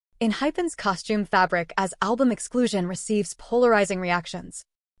ENHYPEN's costume fabric as album Exclusion receives polarizing reactions.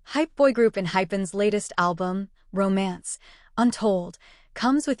 Hype boy group ENHYPEN's latest album, Romance, Untold,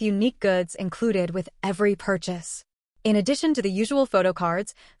 comes with unique goods included with every purchase. In addition to the usual photo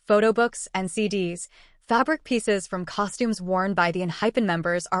cards, photo books, and CDs, fabric pieces from costumes worn by the ENHYPEN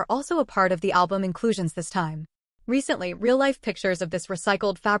members are also a part of the album inclusions this time. Recently, real-life pictures of this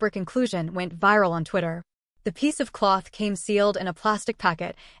recycled fabric inclusion went viral on Twitter. The piece of cloth came sealed in a plastic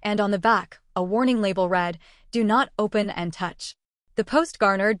packet, and on the back, a warning label read, "Do not open and touch." The post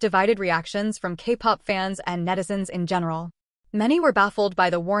garnered divided reactions from K-pop fans and netizens in general. Many were baffled by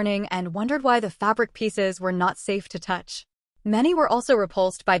the warning and wondered why the fabric pieces were not safe to touch. Many were also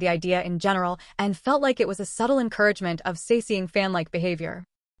repulsed by the idea in general and felt like it was a subtle encouragement of sassy fan-like behavior.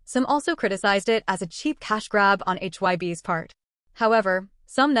 Some also criticized it as a cheap cash grab on HYB's part. However,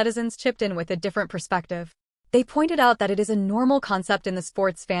 some netizens chipped in with a different perspective. They pointed out that it is a normal concept in the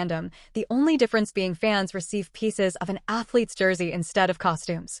sports fandom, the only difference being fans receive pieces of an athlete's jersey instead of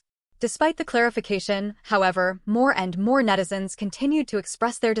costumes. Despite the clarification, however, more and more netizens continued to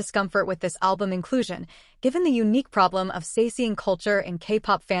express their discomfort with this album inclusion, given the unique problem of sassying culture in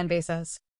K-pop fanbases.